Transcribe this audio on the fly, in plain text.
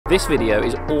This video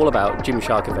is all about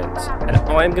Gymshark events, and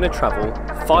I am going to travel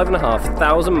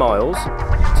 5,500 miles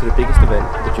to the biggest event,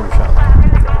 the Gymshark.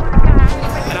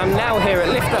 And I'm now here at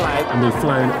Lift LA, and we've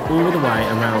flown all the way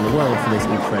around the world for this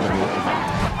incredible event.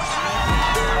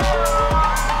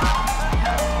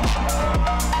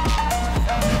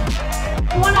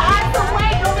 You want to add some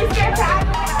weight? Don't be scared to add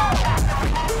the weight.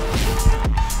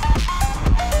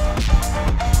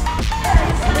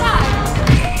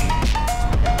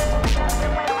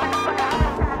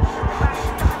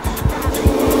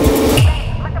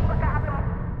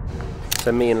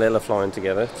 So me and Lil are flying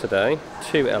together today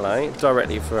to LA,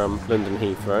 directly from London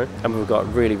Heathrow, and we've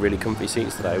got really comfy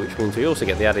seats today, which means we also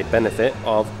get the added benefit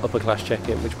of upper class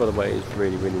check-in, which by the way is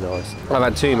really nice. I've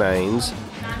had two mains,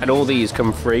 and all these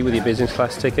come free with your business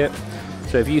class ticket.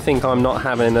 So if you think I'm not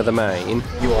having another main,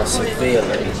 you are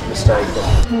severely mistaken.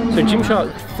 So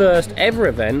Gymshark's first ever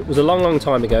event was a long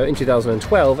time ago in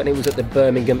 2012, and it was at the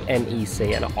Birmingham NEC,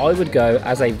 and I would go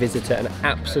as a visitor and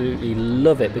absolutely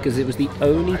love it because it was the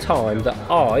only time that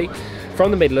I,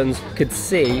 from the Midlands, could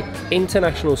see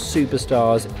international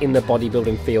superstars in the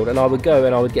bodybuilding field, and I would go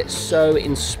and I would get so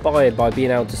inspired by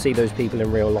being able to see those people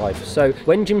in real life. So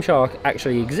when Gymshark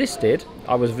actually existed,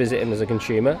 I was visiting as a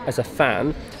consumer, as a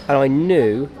fan, and I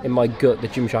knew in my gut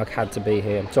that Gymshark had to be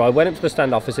here. So I went up to the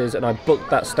stand offices and I booked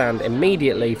that stand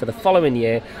immediately for the following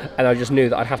year, and I just knew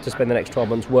that I'd have to spend the next 12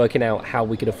 months working out how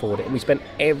we could afford it. And we spent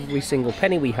every single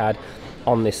penny we had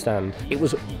on this stand. It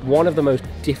was one of the most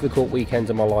difficult weekends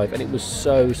of my life, and it was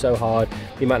so hard.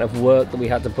 The amount of work that we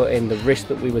had to put in, the risk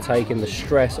that we were taking, the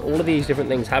stress, all of these different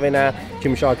things. Having our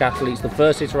Gymshark athletes, the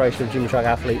first iteration of Gymshark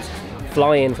athletes,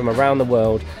 fly in from around the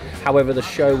world. However, the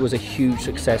show was a huge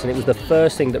success, and it was the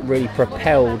first thing that really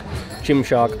propelled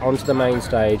Gymshark onto the main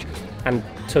stage and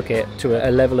took it to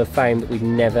a level of fame that we'd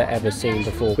never ever seen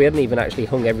before. We hadn't even actually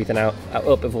hung everything up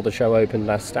before the show opened.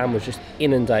 Our stand was just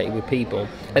inundated with people.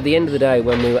 At the end of the day,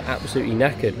 when we were absolutely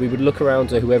knackered, we would look around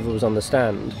to whoever was on the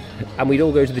stand and we'd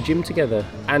all go to the gym together.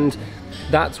 And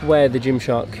that's where the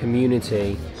Gymshark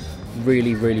community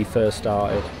really first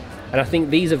started. And I think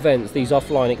these events, these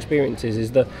offline experiences,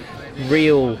 is the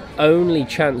real only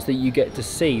chance that you get to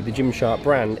see the Gymshark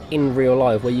brand in real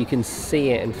life, where you can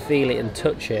see it and feel it and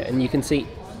touch it, and you can see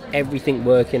everything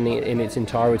working in its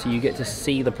entirety. You get to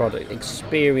see the product,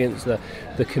 experience the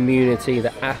community,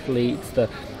 the athletes, the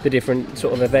different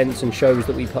sort of events and shows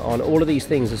that we put on. All of these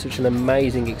things are such an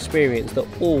amazing experience that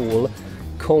all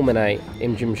culminate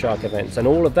in Gymshark events, and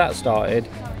all of that started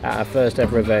at our first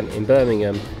ever event in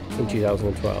Birmingham in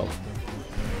 2012.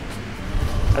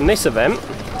 And this event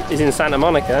is in Santa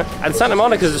Monica, and Santa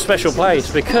Monica is a special place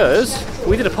because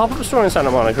we did a pop-up store in Santa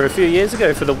Monica a few years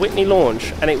ago for the Whitney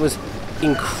launch, and it was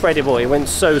incredible. It went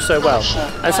so well.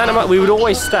 And Santa Monica, we would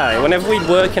always stay, whenever we'd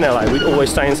work in LA, we'd always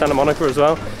stay in Santa Monica as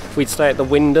well. We'd stay at the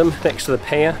Wyndham next to the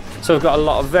pier, so we've got a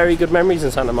lot of very good memories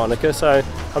in Santa Monica, so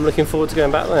I'm looking forward to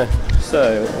going back there.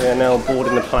 So we are now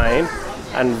boarding the plane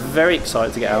and very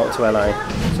excited to get out to LA.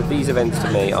 So these events to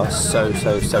me are so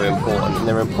important, and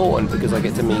they're important because I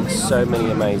get to meet so many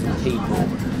amazing people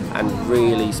and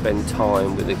really spend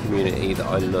time with the community that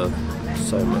I love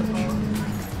so much.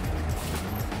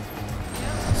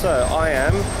 So I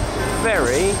am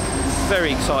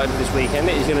very excited for this weekend.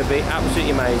 It is going to be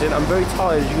absolutely amazing. I'm very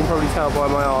tired, as you can probably tell by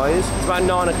my eyes. It's about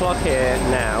 9 o'clock here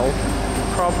now.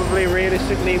 Probably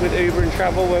realistically with Uber and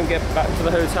travel won't get back to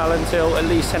the hotel until at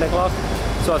least 10 o'clock.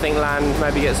 So I think land,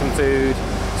 maybe get some food,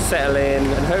 settle in,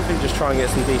 and hopefully just try and get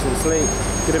some decent sleep.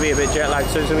 It's going to be a bit jet lagged,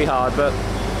 so it's going to be hard, but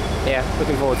yeah,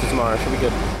 looking forward to tomorrow. Should be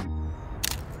good.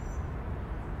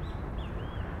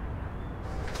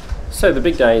 So the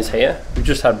big day is here. We've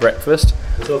just had breakfast.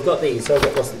 So I've got these. So I've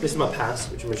got this is my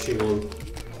pass, which I'm assuming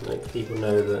people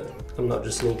know that I'm not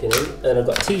just sneaking in. And I've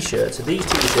got t-shirts. So these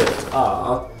t-shirts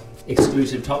are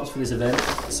exclusive tops for this event.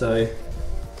 So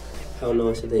how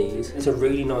nice are these? It's a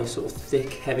really nice sort of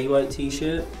thick heavyweight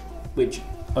t-shirt, which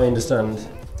I understand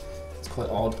it's quite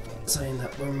odd saying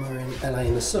that when we're in LA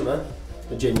in the summer,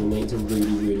 but genuinely it's a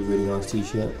really nice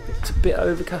t-shirt. It's a bit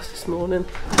overcast this morning.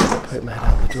 Poke my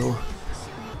head out the door.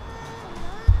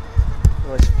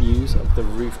 Nice views of the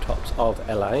rooftops of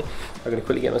LA. I'm going to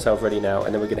quickly get myself ready now,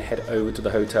 and then we're going to head over to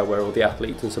the hotel where all the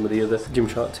athletes and some of the other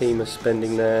Gymshark team are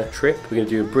spending their trip. We're going to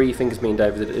do a briefing because me and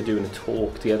David are doing a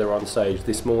talk together on stage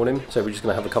this morning. So we're just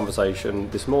going to have a conversation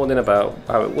this morning about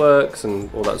how it works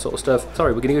and all that sort of stuff.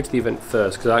 Sorry, we're going to go to the event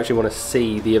first because I actually want to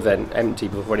see the event empty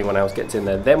before anyone else gets in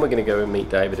there. Then we're going to go and meet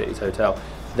David at his hotel.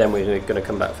 Then we're going to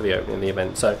come back for the opening of the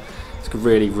event. So it's a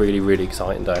really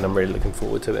exciting day, and I'm really looking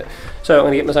forward to it. So I'm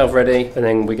going to get myself ready, and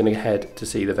then we're going to head to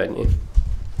see the venue.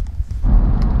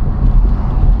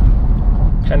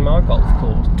 Penmar Golf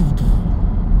Course.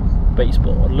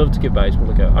 baseball. I'd love to give baseball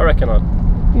a go. I reckon I'll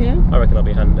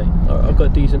be handy. I've got a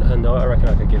decent hand. I reckon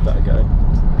I could give that a go.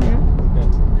 Yeah.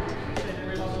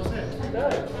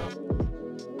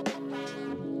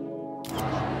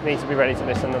 Need to be ready to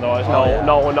listen, otherwise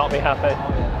Noel will not be happy.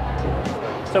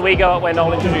 So we go up where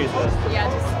Noel introduced us. Yeah,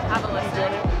 just have a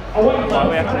listen. I want you to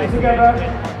put together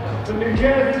the New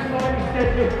Jersey's finest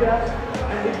deadlifter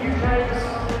and the UK's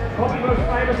probably most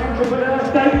famous entrepreneur,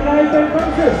 David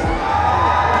Francis.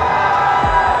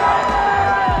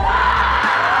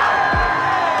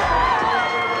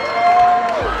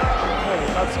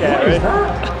 That's scary.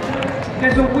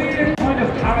 There's a weird kind of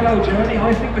parallel journey,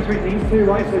 I think, between these two,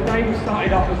 right? So David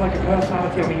started off as like a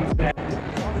personality on the internet,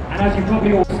 and as you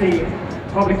probably all see,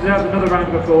 probably deserves another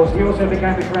round of applause. He also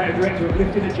became the creative director of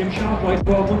lifting at Gymshark like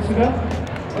 12 months ago.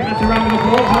 I think that's a round of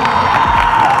applause, huh?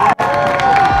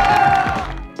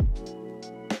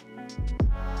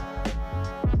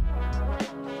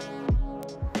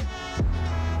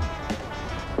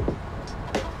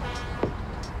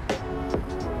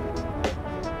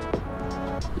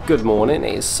 Good morning,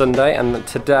 it's Sunday and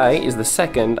today is the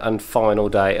second and final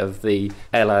day of the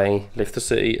LA Lift the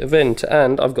City event,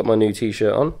 and I've got my new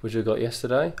t-shirt on, which I got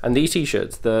yesterday. And these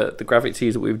t-shirts, the graphic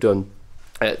tees that we've done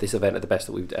at this event are the best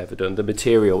that we've ever done. The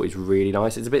material is really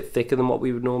nice. It's a bit thicker than what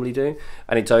we would normally do,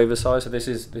 and it's oversized, so this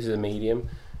is a medium.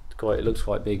 It looks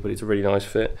quite big, but it's a really nice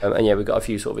fit. And yeah, we've got a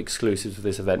few sort of exclusives for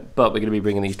this event, but we're going to be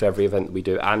bringing these to every event that we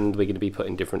do, and we're going to be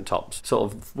putting different tops sort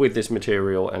of with this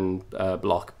material and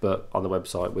block, but on the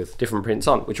website with different prints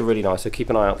on, which are really nice, so keep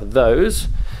an eye out for those.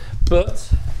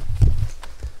 But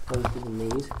I was given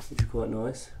these, which are quite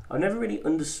nice. I've never really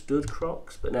understood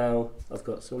Crocs, but now I've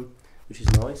got some, which is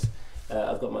nice.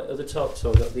 I've got my other tops,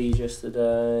 so I got these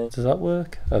yesterday. Does that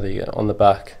work? Oh, there you go. On the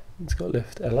back, it's got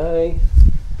Lift LA.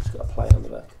 It's got a plate on the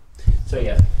back. So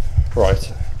yeah,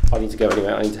 right, I need to go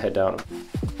anyway, I need to head down.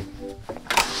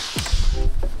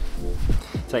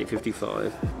 It's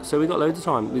 8:55, so we've got loads of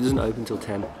time. It doesn't open till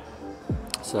 10.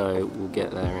 So we'll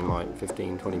get there in like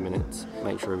 15-20 minutes,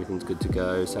 make sure everything's good to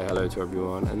go, say hello to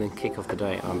everyone, and then kick off the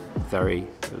day. I'm very,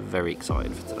 very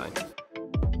excited for today.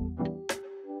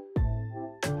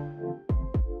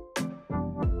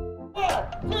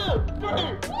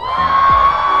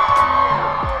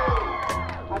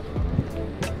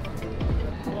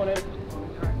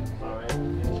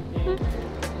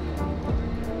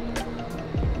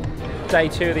 Day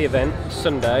 2 of the event,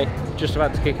 Sunday, just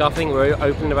about to kick off. I think we're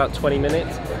open in about 20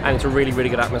 minutes, and it's a really, really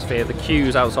good atmosphere. The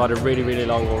queues outside are really, really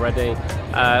long already.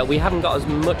 We haven't got as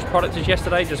much product as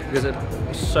yesterday, just because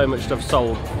so much stuff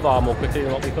sold far more quickly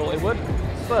than what we thought it would.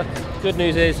 But good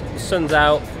news is, the sun's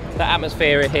out, the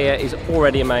atmosphere here is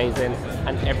already amazing,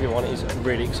 and everyone is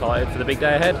really excited for the big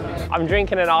day ahead. I'm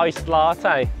drinking an iced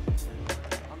latte.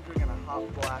 I'm drinking a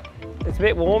hot black. It's a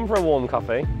bit warm for a warm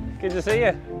coffee. Good to see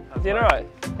you. You all right?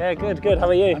 Yeah, good, good. How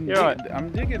are you? You're right. I'm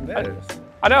digging this.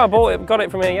 I know, I got it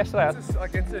from here yesterday. This is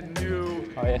like, it's a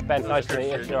new... Oh yeah, Ben, nice to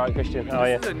meet you. You're right, Christian. How are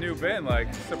you? This is a new bin,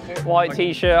 like, support... White like,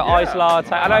 t-shirt, iced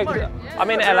latte. I know, I'm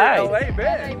in LA. LA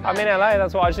bin. I'm in LA,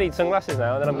 that's why I just need sunglasses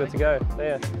now, and then I'm good to go. So,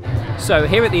 yeah. So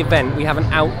here at the event, we have an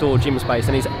outdoor gym space,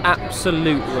 and it's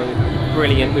absolutely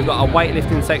brilliant. We've got a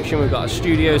weightlifting section, we've got a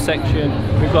studio section,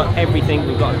 we've got everything,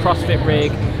 we've got a CrossFit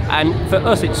rig. And for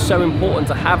us, it's so important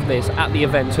to have this at the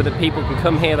event so that people can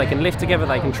come here, they can lift together,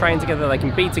 they can train together, they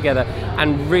can be together,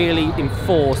 and really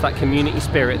enforce that community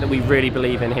spirit that we really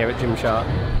believe in here at Gymshark.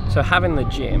 So having the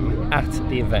gym at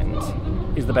the event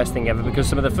is the best thing ever, because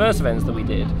some of the first events that we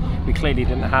did, we clearly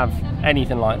didn't have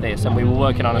anything like this, and we were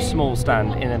working on a small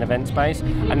stand in an event space,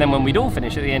 and then when we'd all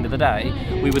finish at the end of the day,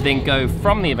 we would then go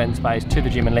from the event space to the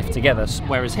gym and lift together,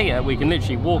 whereas here we can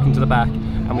literally walk into the back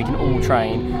and we can all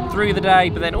train through the day,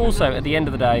 but then also at the end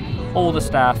of the day, all the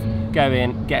staff go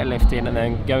in, get a lift in, and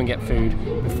then go and get food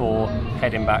before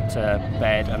heading back to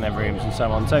bed and their rooms and so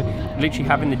on. So literally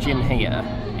having the gym here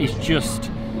is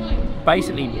just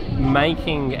basically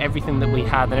making everything that we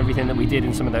had and everything that we did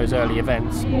in some of those early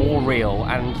events more real,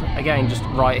 and again just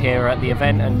right here at the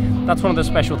event. And that's one of the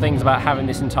special things about having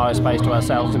this entire space to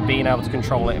ourselves and being able to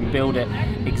control it and build it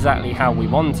exactly how we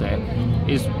want it,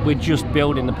 is we're just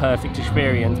building the perfect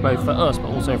experience both for us but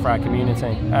also for our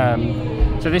community.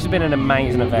 So this has been an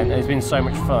amazing event, it's been so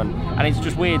much fun, and it's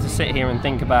just weird to sit here and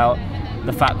think about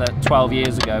the fact that 12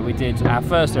 years ago we did our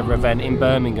first ever event in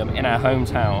Birmingham, in our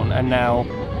hometown, and now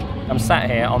I'm sat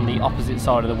here on the opposite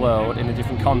side of the world, in a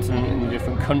different continent, in a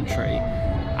different country,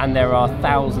 and there are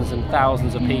thousands and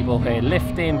thousands of people here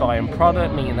lifting, buying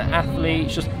product, meeting the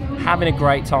athletes, just having a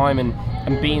great time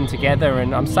and being together.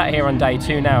 And I'm sat here on day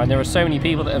 2 now, and there are so many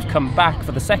people that have come back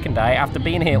for the second day after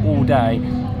being here all day,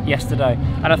 yesterday,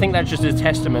 and I think that's just a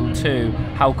testament to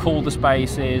how cool the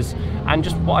space is and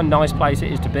just what a nice place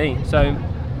it is to be. So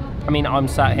I mean, I'm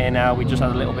sat here now, we just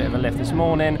had a little bit of a lift this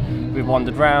morning, we've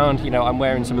wandered around, you know, I'm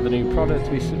wearing some of the new products,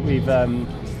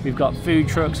 we've got food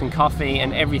trucks and coffee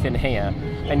and everything here,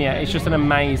 and yeah, it's just an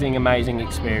amazing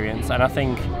experience, and I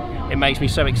think it makes me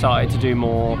so excited to do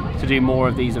more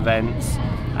of these events.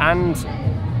 And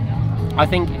I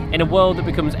think in a world that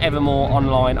becomes ever more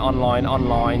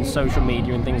online, social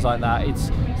media and things like that,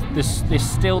 there's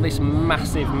still this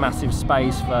massive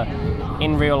space for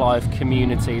in real life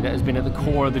community that has been at the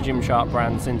core of the Gymshark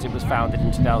brand since it was founded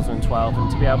in 2012,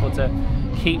 and to be able to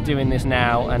keep doing this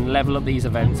now and level up these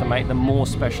events and make them more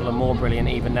special and more brilliant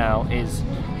even now is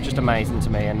just amazing to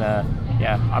me. And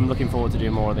yeah, I'm looking forward to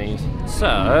doing more of these.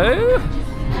 So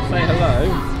say hello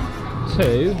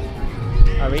to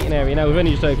our eating area. Now we've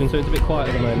only just opened, so it's a bit quiet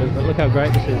at the moment, but look how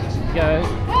great this is. Go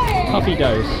coffee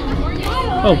dose.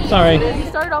 Oh, sorry. You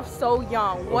started off so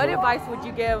young. What advice would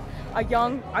you give a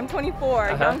young, I'm 24,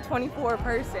 a young 24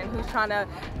 person who's trying to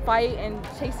fight and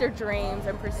chase their dreams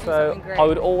and pursue something great? I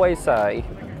would always say,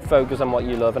 focus on what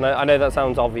you love, and I know that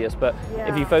sounds obvious, but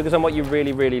if you focus on what you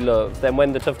really love, then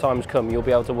when the tough times come, you'll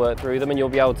be able to work through them, and you'll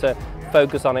be able to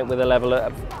focus on it with a level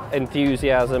of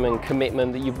enthusiasm and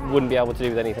commitment that you wouldn't be able to do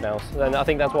with anything else. And I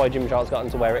think that's why Gymshark's gotten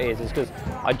to where it is because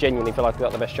I genuinely feel like I've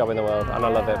got the best job in the world, and I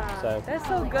love it. So that's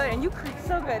so good, and you're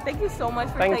so good. Thank you so much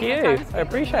for taking the time to speak. I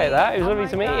appreciate that. It was lovely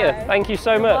to meet you. Thank you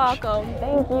so much. You're welcome.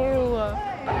 Thank you.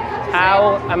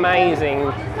 How amazing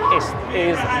is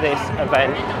this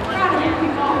event?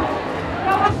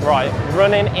 Right,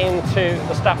 running into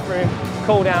the staff room,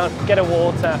 cool down, get a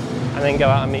water, and then go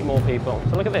out and meet more people.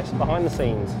 So look at this, behind the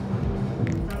scenes.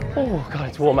 Oh God,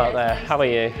 it's warm out there. How are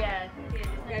you? Yeah.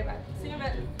 Okay, bye. See you in a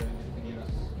bit.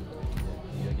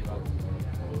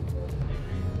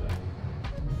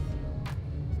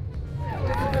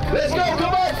 Let's go,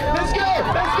 come on, let's go,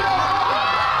 let's go!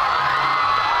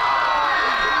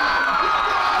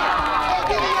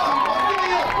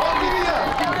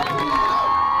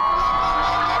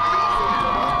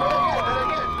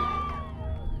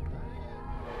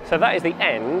 So that is the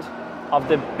end of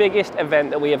the biggest event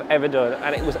that we have ever done,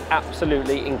 and it was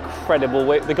absolutely incredible.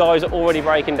 The guys are already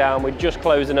breaking down, we're just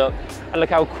closing up, and look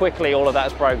how quickly all of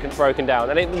that's broken down.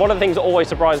 And one of the things that always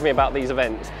surprised me about these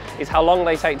events is how long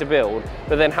they take to build,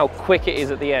 but then how quick it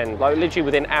is at the end. Like literally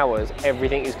within hours,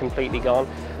 everything is completely gone.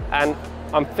 And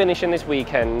I'm finishing this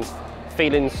weekend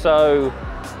feeling so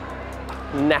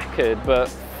knackered, but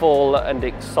full and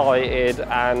excited,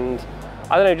 and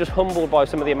I don't know, just humbled by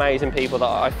some of the amazing people that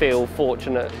I feel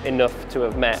fortunate enough to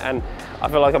have met. And I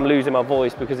feel like I'm losing my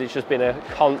voice because it's just been a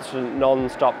constant,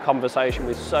 non-stop conversation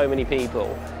with so many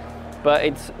people. But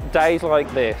it's days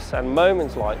like this and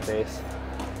moments like this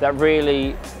that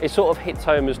really, it sort of hits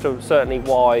home as to certainly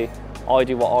why I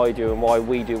do what I do and why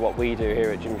we do what we do here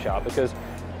at Gymshark, because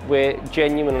we're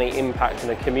genuinely impacting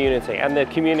the community and the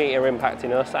community are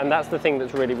impacting us, and that's the thing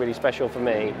that's really special for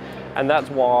me. And that's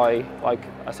why, like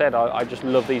I said, I just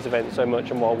love these events so much,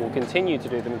 and why we'll continue to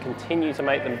do them and continue to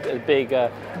make them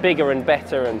bigger and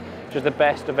better, and just the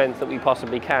best events that we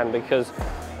possibly can, because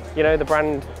you know, the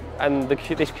brand and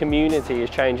this community is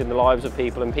changing the lives of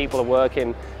people, and people are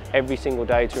working every single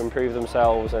day to improve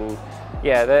themselves. And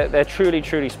yeah, they're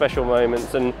truly special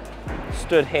moments. And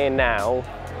stood here now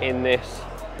in this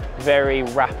very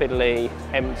rapidly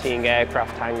emptying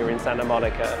aircraft hangar in Santa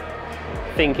Monica,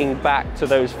 thinking back to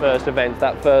those first events,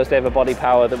 that first ever body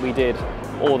power that we did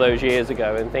all those years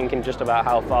ago, and thinking just about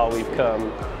how far we've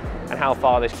come and how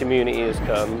far this community has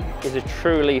come, is a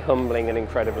truly humbling and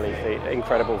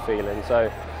incredible feeling.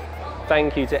 So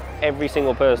thank you to every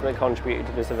single person that contributed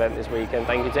to this event this weekend.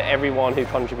 Thank you to everyone who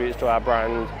contributes to our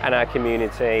brand and our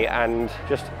community, and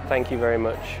just thank you very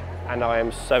much. And I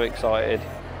am so excited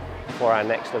for our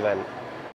next event.